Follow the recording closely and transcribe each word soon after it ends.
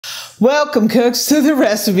Welcome, cooks, to the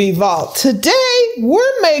Recipe Vault. Today,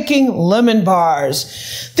 we're making lemon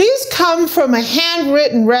bars. These come from a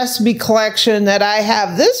handwritten recipe collection that I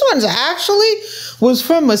have. This one's actually was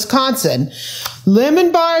from Wisconsin.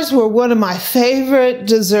 Lemon bars were one of my favorite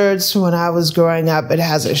desserts when I was growing up. It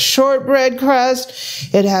has a shortbread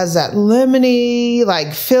crust. It has that lemony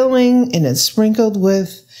like filling, and it's sprinkled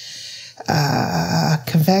with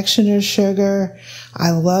confectioner's sugar.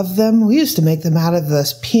 I love them. We used to make them out of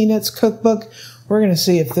this Peanuts cookbook. We're going to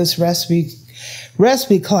see if this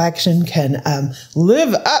recipe collection can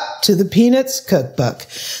live up to the Peanuts cookbook.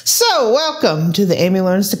 So welcome to the Amy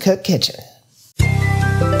Learns to Cook kitchen.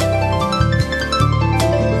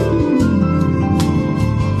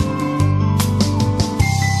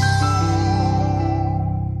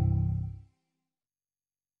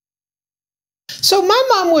 So my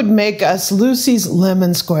mom would make us Lucy's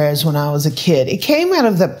lemon squares when I was a kid. It came out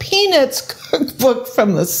of the Peanuts cookbook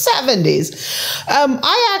from the 70s.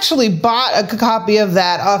 I actually bought a copy of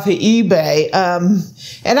that off of eBay,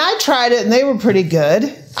 and I tried it, and they were pretty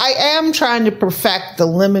good. I am trying to perfect the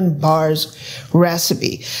lemon bars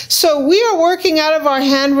recipe. So we are working out of our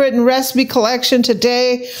handwritten recipe collection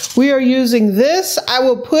today. We are using this. I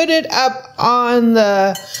will put it up on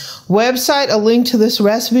the website, a link to this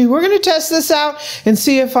recipe. We're going to test this out and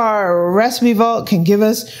see if our recipe vault can give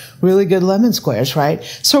us really good lemon squares, right?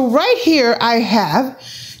 So right here I have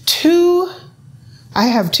two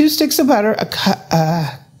sticks of butter, a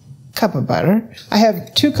cup of butter. I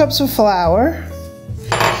have 2 cups of flour.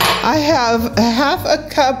 I have half a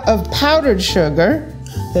cup of powdered sugar.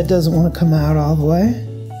 That doesn't want to come out all the way.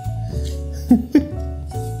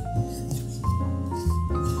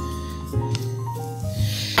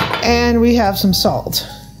 And we have some salt.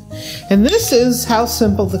 And this is how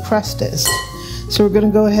simple the crust is. So we're going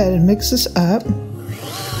to go ahead and mix this up.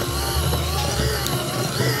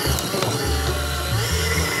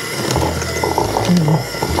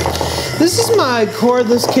 This is my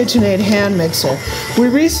cordless KitchenAid hand mixer. We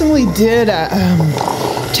recently did a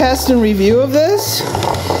test and review of this,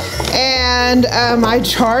 and I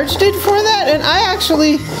charged it for that, and I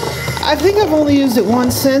think I've only used it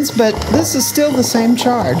once since, but this is still the same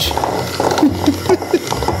charge.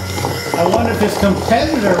 I wonder if his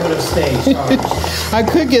competitor would have stayed charged. I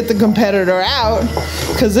could get the competitor out,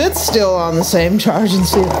 because it's still on the same charge, and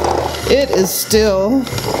see if it is still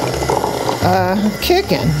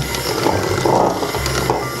kicking.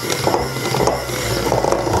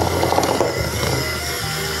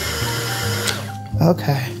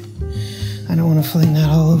 Okay, I don't want to fling that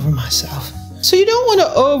all over myself. So you don't want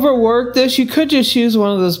to overwork this. You could just use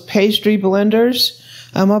one of those pastry blenders.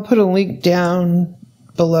 I'll put a link down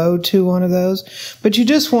below to one of those. But you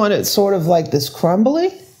just want it sort of like this crumbly.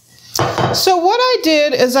 So what I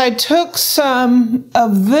did is I took some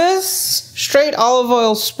of this straight olive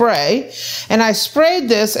oil spray, and I sprayed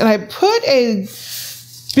this, and I put a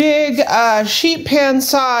big sheet pan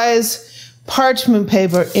size parchment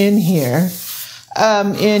paper in here.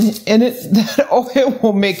 That oil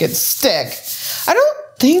will make it stick. I don't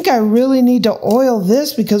think I really need to oil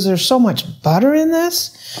this because there's so much butter in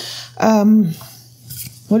this.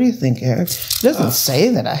 What do you think, Eric? It doesn't say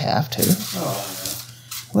that I have to. Oh.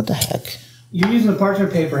 What the heck? You're using the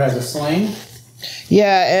parchment paper as a sling?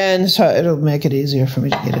 Yeah, and so it'll make it easier for me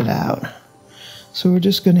to get it out. So we're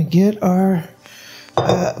just going to get our...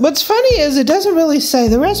 what's funny is it doesn't really say,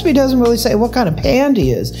 the recipe doesn't really say what kind of pan to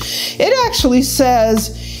use. It actually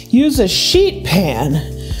says use a sheet pan,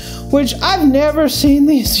 which I've never seen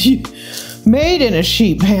these made in a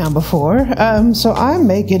sheet pan before. So I'm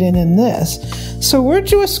making it in this. So we're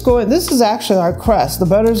just going, this is actually our crust. The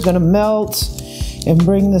butter's going to melt and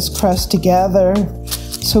bring this crust together.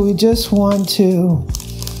 So we just want to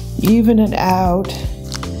even it out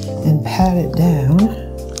and pat it down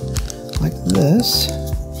like this.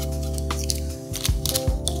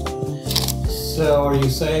 So are you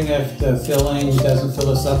saying if the filling doesn't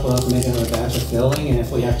fill us up, we'll have to make another batch of filling? And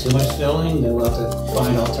if we have too much filling, then we'll have to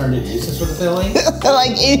find alternative uses for the filling?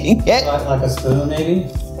 Like eating it? Like a spoon, maybe?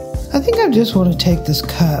 I think I just want to take this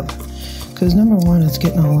cup, because number one, it's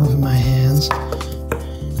getting all over my hands.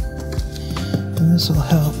 And this will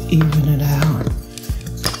help even it out.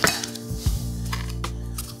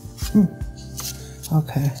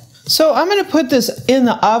 Okay. So I'm going to put this in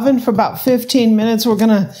the oven for about 15 minutes. We're going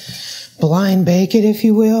to blind bake it, if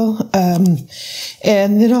you will. And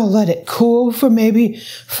then I'll let it cool for maybe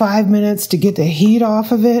 5 minutes to get the heat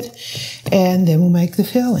off of it. And then we'll make the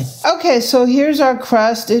filling. Okay, so here's our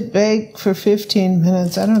crust. It baked for 15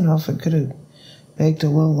 minutes. I don't know if it could have baked a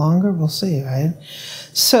little longer. We'll see, right?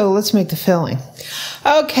 So let's make the filling.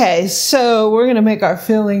 Okay, so we're going to make our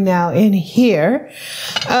filling now in here.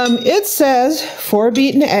 It says 4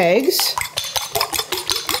 beaten eggs.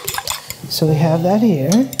 So we have that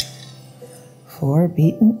here. 4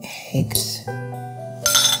 beaten eggs.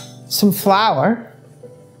 Some flour.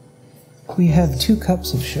 We have 2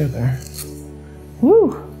 cups of sugar.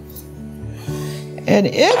 Woo! And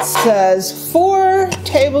it says 4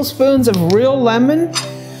 tablespoons of real lemon,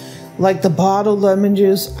 like the bottled lemon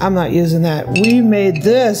juice. I'm not using that. We made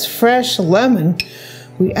this fresh lemon.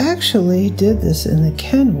 We actually did this in the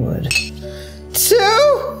Kenwood.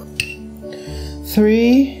 2,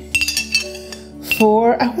 3,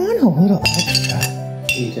 4. I want a little extra.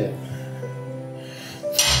 Me too.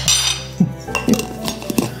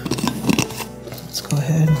 Let's go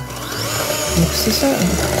ahead and mix this up.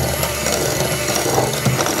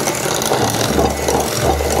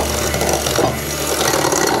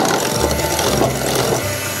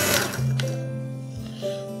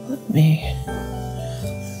 Let me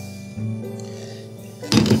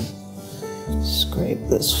scrape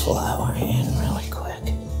this flour in really quick.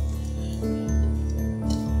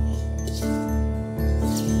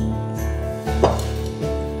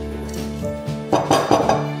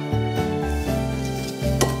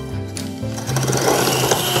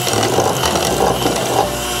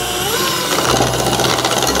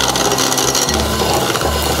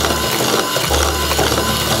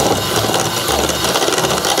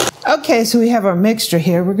 Okay, so we have our mixture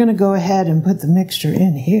here. We're going to go ahead and put the mixture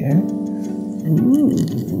in here.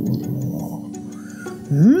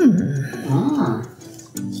 Ooh. Ah.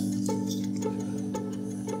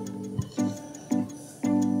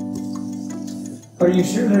 Are you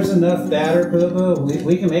sure there's enough batter, Boo-Boo?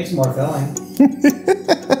 We can make some more filling.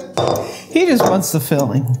 He just wants the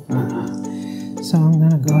filling. Uh-huh. So I'm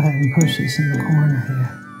going to go ahead and push this in the corner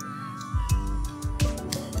here.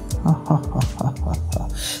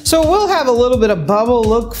 So we'll have a little bit of bubble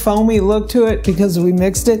look, foamy look to it because we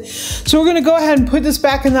mixed it. So we're going to go ahead and put this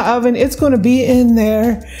back in the oven. It's going to be in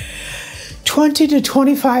there 20 to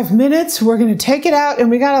 25 minutes. We're going to take it out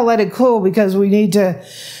and we got to let it cool because we need to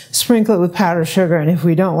sprinkle it with powdered sugar. And if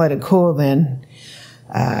we don't let it cool, then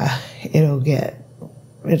it'll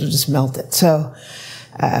just melt it. So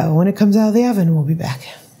when it comes out of the oven, we'll be back.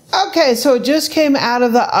 Okay, so it just came out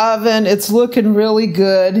of the oven. It's looking really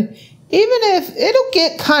good. Even if it'll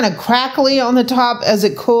get kind of crackly on the top as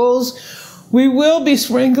it cools, we will be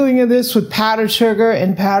sprinkling this with powdered sugar,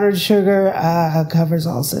 and powdered sugar covers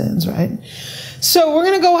all sins, right? So we're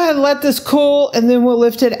going to go ahead and let this cool, and then we'll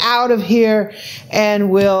lift it out of here,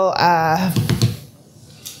 and we'll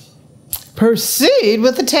proceed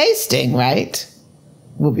with the tasting, right?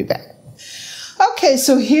 We'll be back. Okay,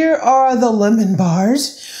 so here are the lemon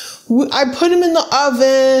bars. I put them in the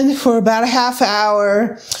oven for about a half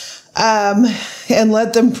hour. And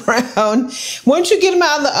let them brown. Once you get them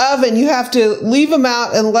out of the oven, you have to leave them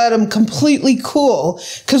out and let them completely cool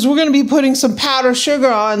because we're going to be putting some powdered sugar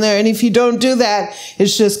on there. And if you don't do that,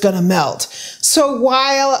 it's just going to melt. So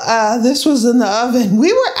while this was in the oven,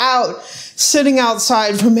 we were out sitting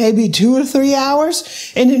outside for maybe 2 or 3 hours.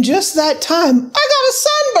 And in just that time, I got a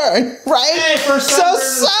sunburn, right? Hey, so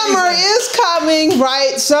summer is coming,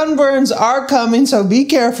 right? Sunburns are coming, so be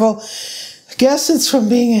careful. I guess it's from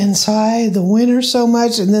being inside the winter so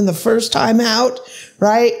much, and then the first time out,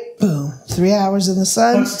 right? Boom, 3 hours in the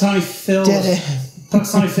sun.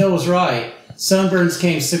 Punxsutawney Phil was right. Sunburns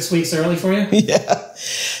came 6 weeks early for you? Yeah.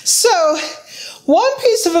 So, one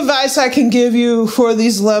piece of advice I can give you for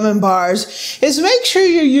these lemon bars is make sure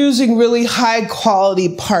you're using really high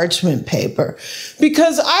quality parchment paper.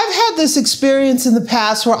 Because I've had this experience in the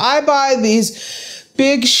past where I buy these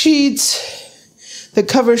big sheets that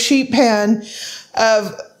cover sheet pan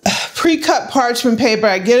of pre-cut parchment paper.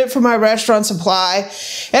 I get it from my restaurant supply,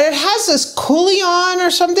 and it has this coulion or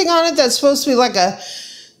something on it that's supposed to be like a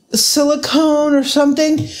silicone or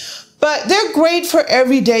something, but they're great for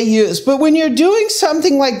everyday use. But when you're doing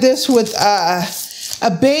something like this with a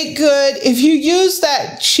baked good, if you use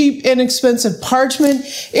that cheap, inexpensive parchment,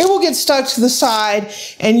 it will get stuck to the side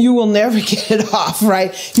and you will never get it off,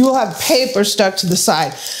 right? You will have paper stuck to the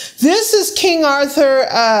side. This is King Arthur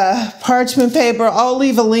parchment paper. I'll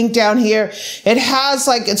leave a link down here. It has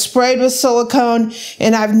it's sprayed with silicone,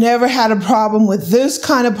 and I've never had a problem with this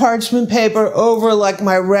kind of parchment paper over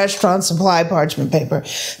my restaurant supply parchment paper.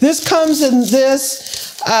 This comes in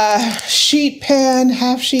this sheet pan,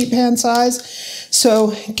 half sheet pan size.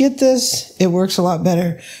 So get this, it works a lot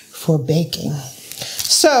better for baking.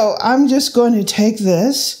 So I'm just going to take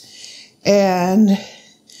this and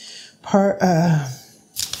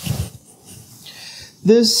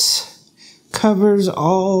This covers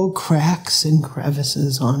all cracks and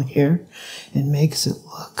crevices on here and makes it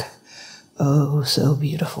look oh so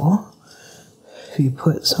beautiful. If you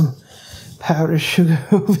put some powdered sugar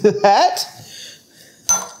over that.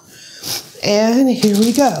 And here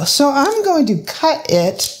we go. So I'm going to cut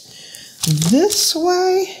it this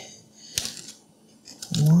way.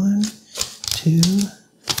 1, 2,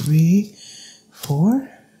 3, 4.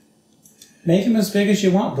 Make them as big as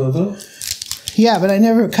you want, boo-boo. Yeah, but I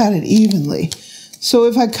never cut it evenly. So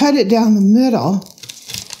if I cut it down the middle,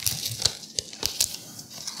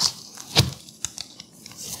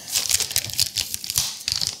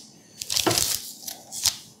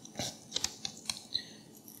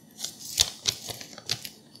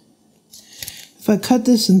 if I cut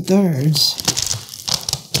this in thirds,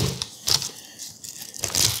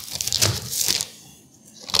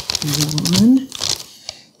 one,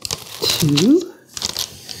 two,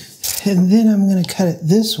 and then I'm going to cut it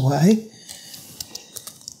this way.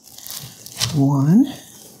 1,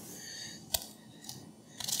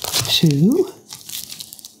 2,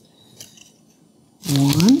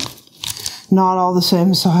 1. Not all the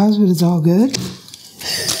same size, but it's all good.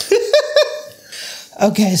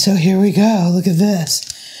 Okay, so here we go. Look at this.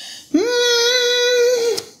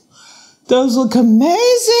 Those look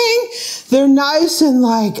amazing. They're nice and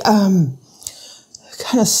like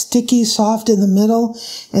kind of sticky, soft in the middle,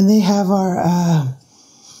 and they have our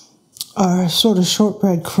sort of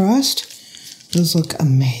shortbread crust. Those look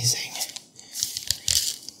amazing.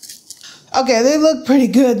 Okay, they look pretty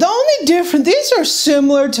good. The only difference, these are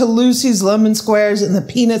similar to Lucy's lemon squares in the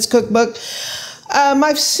Peanuts cookbook.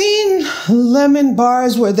 I've seen lemon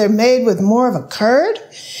bars where they're made with more of a curd,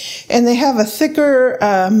 and they have a thicker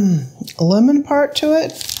lemon part to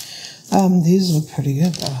it. These look pretty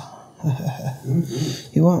good though.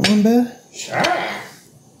 You want one, Boo? Sure.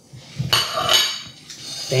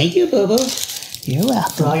 Thank you, Boo-Boo. You're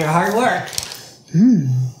welcome. For all your hard work.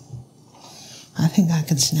 I think I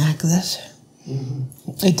could snack this.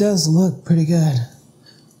 It does look pretty good.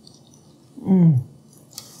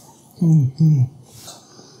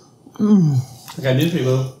 I got news for you,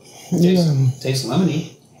 Boo. Tastes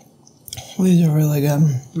lemony. These are really good.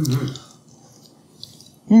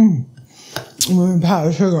 I'm going to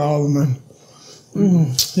powder sugar all over them.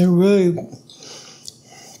 They're really,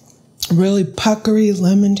 really puckery,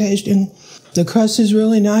 lemon tasting. The crust is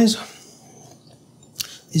really nice.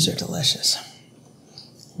 These are delicious.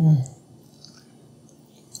 I'm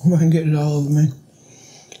going to get it all over me.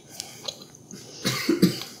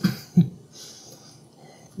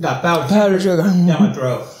 Got powder sugar down my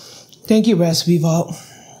throat. Thank you, Recipe Vault.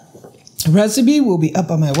 The recipe will be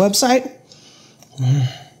up on my website.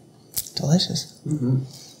 Delicious.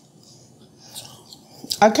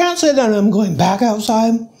 I can't say that I'm going back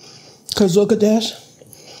outside because look at this,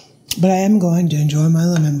 but I am going to enjoy my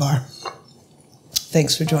lemon bar.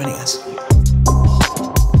 Thanks for joining us.